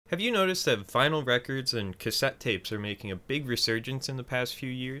Have you noticed that vinyl records and cassette tapes are making a big resurgence in the past few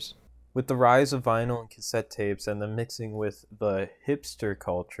years? With the rise of vinyl and cassette tapes and the mixing with the hipster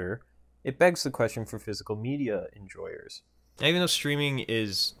culture, it begs the question for physical media enjoyers. Now, even though streaming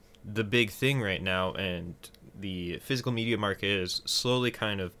is the big thing right now and the physical media market is slowly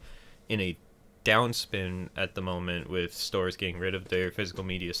kind of in a downspin at the moment with stores getting rid of their physical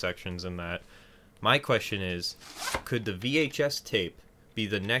media sections and that, my question is, could the VHS tape be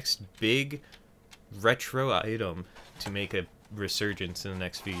the next big retro item to make a resurgence in the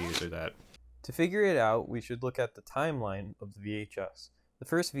next few years or that? To figure it out, we should look at the timeline of the VHS. The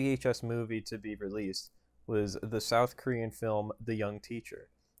first VHS movie to be released was the South Korean film The Young Teacher.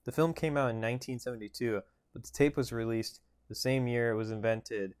 The film came out in 1972, but the tape was released the same year it was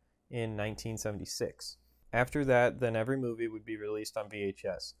invented in 1976. After that, then every movie would be released on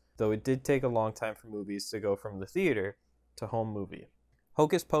VHS, though it did take a long time for movies to go from the theater to home movie.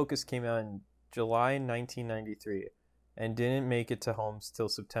 Hocus Pocus came out in July 1993 and didn't make it to homes till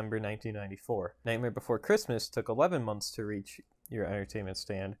September 1994. Nightmare Before Christmas took 11 months to reach your entertainment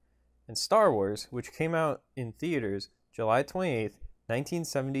stand. And Star Wars, which came out in theaters July 28th,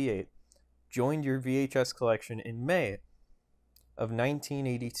 1978, joined your VHS collection in May of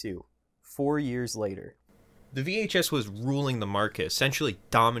 1982, 4 years later. The VHS was ruling the market, essentially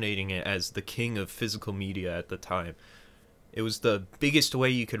dominating it as the king of physical media at the time. It was the biggest way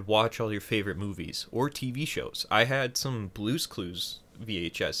you could watch all your favorite movies or TV shows. I had some Blue's Clues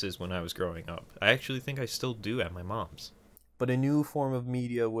VHSs when I was growing up. I actually think I still do at my mom's. But a new form of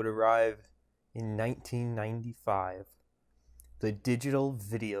media would arrive in 1995, the digital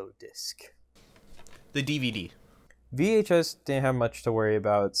video disc. The DVD. VHS didn't have much to worry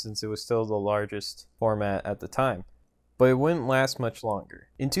about since it was still the largest format at the time, but it wouldn't last much longer.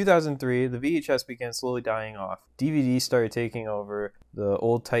 In 2003, the VHS began slowly dying off. DVD started taking over the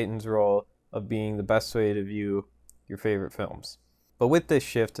old Titan's role of being the best way to view your favorite films. But with this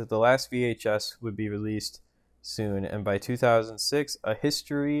shift, the last VHS would be released soon, and by 2006, A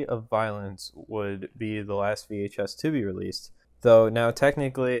History of Violence would be the last VHS to be released, though now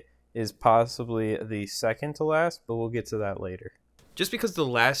technically is possibly the second to last, but we'll get to that later. Just because the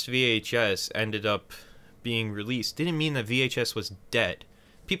last VHS ended up being released didn't mean that VHS was dead.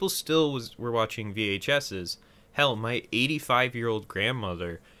 People still were watching VHSs. Hell, my 85-year-old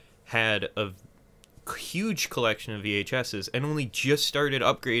grandmother had a huge collection of VHSs and only just started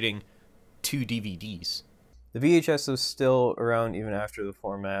upgrading to DVDs. The VHS was still around even after the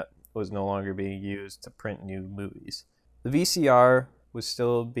format was no longer being used to print new movies. The VCR was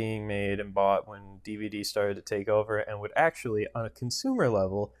still being made and bought when DVD started to take over and would actually, on a consumer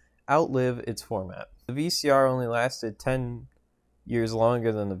level, outlive its format. The VCR only lasted 10 years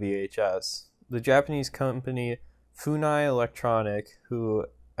longer than the VHS. The Japanese company Funai Electronic, who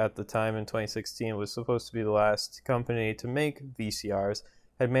at the time in 2016 was supposed to be the last company to make VCRs,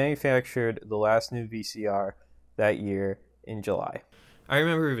 had manufactured the last new VCR that year in July. I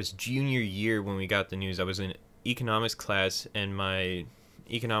remember it was junior year when we got the news. I was in economics class and my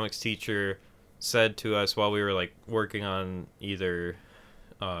economics teacher said to us while we were working on either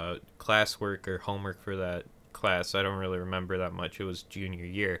classwork or homework for that class, I don't really remember that much, it was junior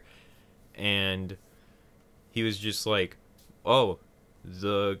year, and he was just like, oh,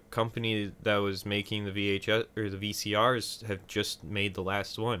 the company that was making the VHS or the VCRs have just made the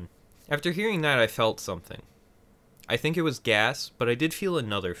last one. After hearing that, I felt something. I think it was gas, but I did feel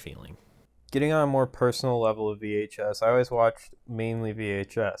another feeling. Getting on a more personal level of VHS, I always watched mainly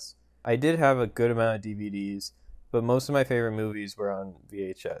VHS. I did have a good amount of DVDs, but most of my favorite movies were on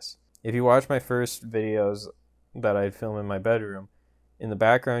VHS. If you watch my first videos that I'd film in my bedroom, in the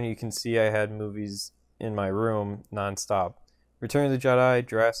background you can see I had movies in my room nonstop. Return of the Jedi,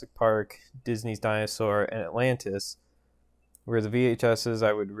 Jurassic Park, Disney's Dinosaur, and Atlantis were the VHSs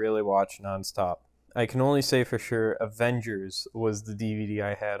I would really watch nonstop. I can only say for sure Avengers was the DVD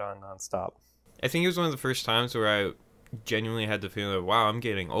I had on nonstop. I think it was one of the first times where I genuinely had the feeling of, wow, I'm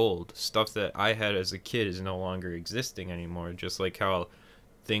getting old. Stuff that I had as a kid is no longer existing anymore, just like how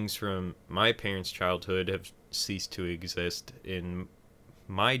things from my parents' childhood have ceased to exist in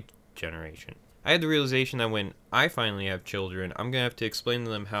my generation. I had the realization that when I finally have children, I'm going to have to explain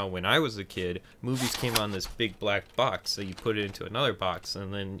to them how when I was a kid, movies came on this big black box, so you put it into another box,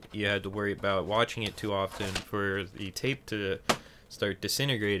 and then you had to worry about watching it too often for the tape to start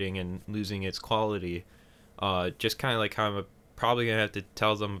disintegrating and losing its quality. Just kind of like how I'm probably going to have to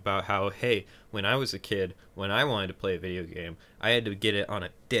tell them about how, hey, when I was a kid, when I wanted to play a video game, I had to get it on a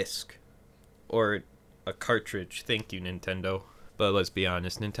disc or a cartridge. Thank you, Nintendo. But let's be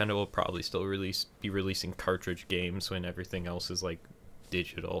honest, Nintendo will probably still be releasing cartridge games when everything else is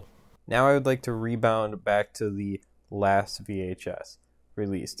digital. Now I would like to rebound back to the last VHS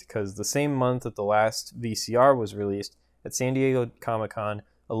released, because the same month that the last VCR was released, at San Diego Comic-Con,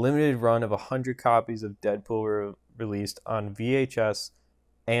 a limited run of 100 copies of Deadpool were released on VHS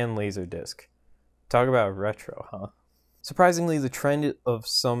and Laserdisc. Talk about retro, huh? Surprisingly, the trend of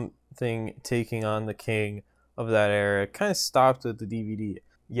something taking on the king of that era kind of stopped with the DVD.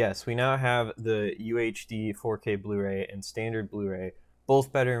 Yes, we now have the UHD 4K Blu-ray and standard Blu-ray,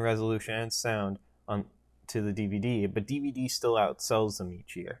 both better in resolution and sound on to the DVD, but DVD still outsells them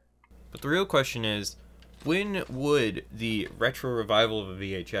each year. But the real question is, when would the retro revival of a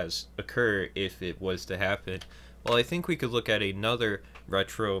VHS occur if it was to happen? Well, I think we could look at another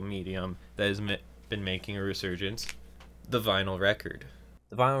retro medium that has been making a resurgence, the vinyl record.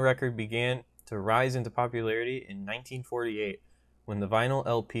 The vinyl record began to rise into popularity in 1948 when the vinyl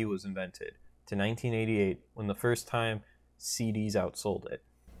LP was invented, to 1988 when the first time CDs outsold it.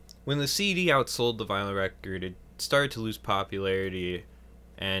 When the CD outsold the vinyl record, it started to lose popularity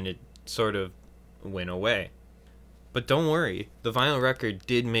and it sort of went away. But don't worry, the vinyl record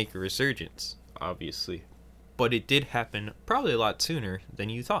did make a resurgence, obviously. But it did happen probably a lot sooner than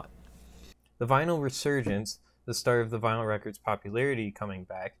you thought. The vinyl resurgence, the start of the vinyl record's popularity coming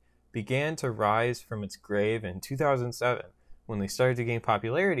back, began to rise from its grave in 2007 when they started to gain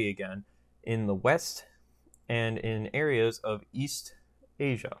popularity again in the West and in areas of East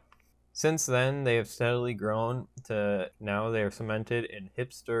Asia. Since then, they have steadily grown to now they are cemented in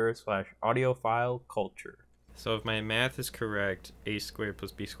hipster/audiophile culture. So if my math is correct, a squared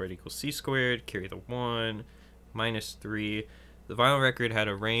plus b squared equals c squared, carry the 1, minus 3. The vinyl record had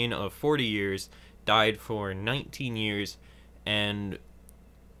a reign of 40 years, died for 19 years, and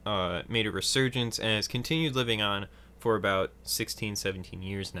made a resurgence, and has continued living on for about 16, 17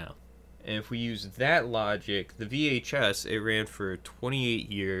 years now. And if we use that logic, the VHS, it ran for 28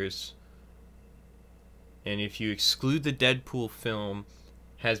 years. And if you exclude the Deadpool film,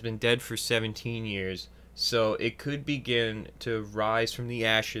 has been dead for 17 years. So it could begin to rise from the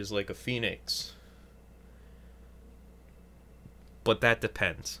ashes like a phoenix. But that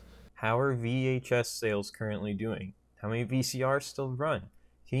depends. How are VHS sales currently doing? How many VCRs still run?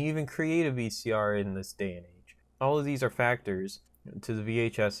 Can you even create a VCR in this day and age? All of these are factors to the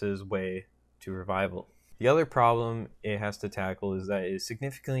VHS's way to revival. The other problem it has to tackle is that it is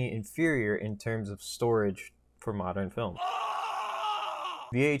significantly inferior in terms of storage for modern film.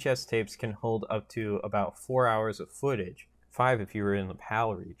 VHS tapes can hold up to about 4 hours of footage, 5 if you were in the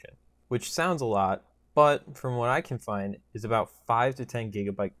PAL region, which sounds a lot, but from what I can find is about 5 to 10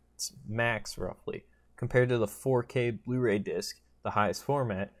 gigabytes max roughly, compared to the 4K Blu-ray disc, the highest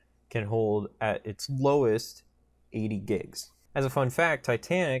format, can hold at its lowest 80 gigs. As a fun fact,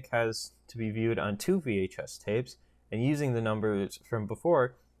 Titanic has to be viewed on 2 VHS tapes, and using the numbers from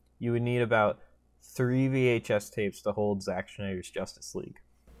before, you would need about 3 VHS tapes to hold Zack Snyder's Justice League.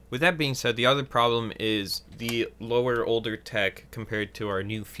 With that being said, the other problem is the lower, older tech compared to our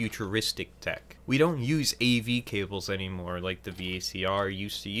new futuristic tech. We don't use AV cables anymore like the VCR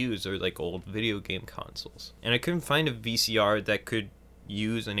used to use, or like old video game consoles. And I couldn't find a VCR that could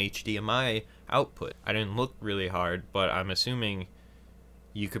use an HDMI output. I didn't look really hard, but I'm assuming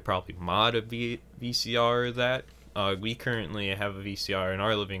you could probably mod a VCR that. We currently have a VCR in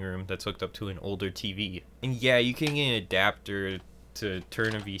our living room that's hooked up to an older TV. And yeah, you can get an adapter to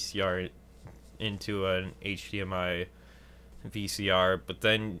turn a VCR into an HDMI VCR, but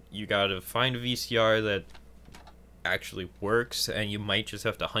then you gotta find a VCR that actually works, and you might just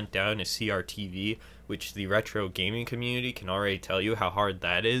have to hunt down a CRTV, which the retro gaming community can already tell you how hard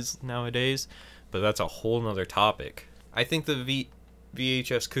that is nowadays, but that's a whole nother topic. I think the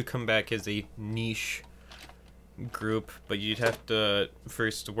VHS could come back as a niche group, but you'd have to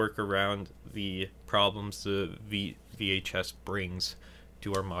first work around the problems the VHS brings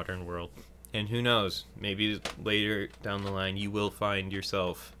to our modern world. And who knows, maybe later down the line you will find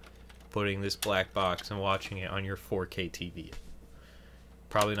yourself putting this black box and watching it on your 4K TV.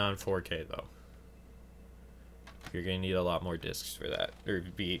 Probably not in 4K though. You're gonna need a lot more discs for that, or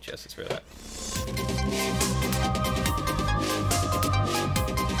VHSs for that.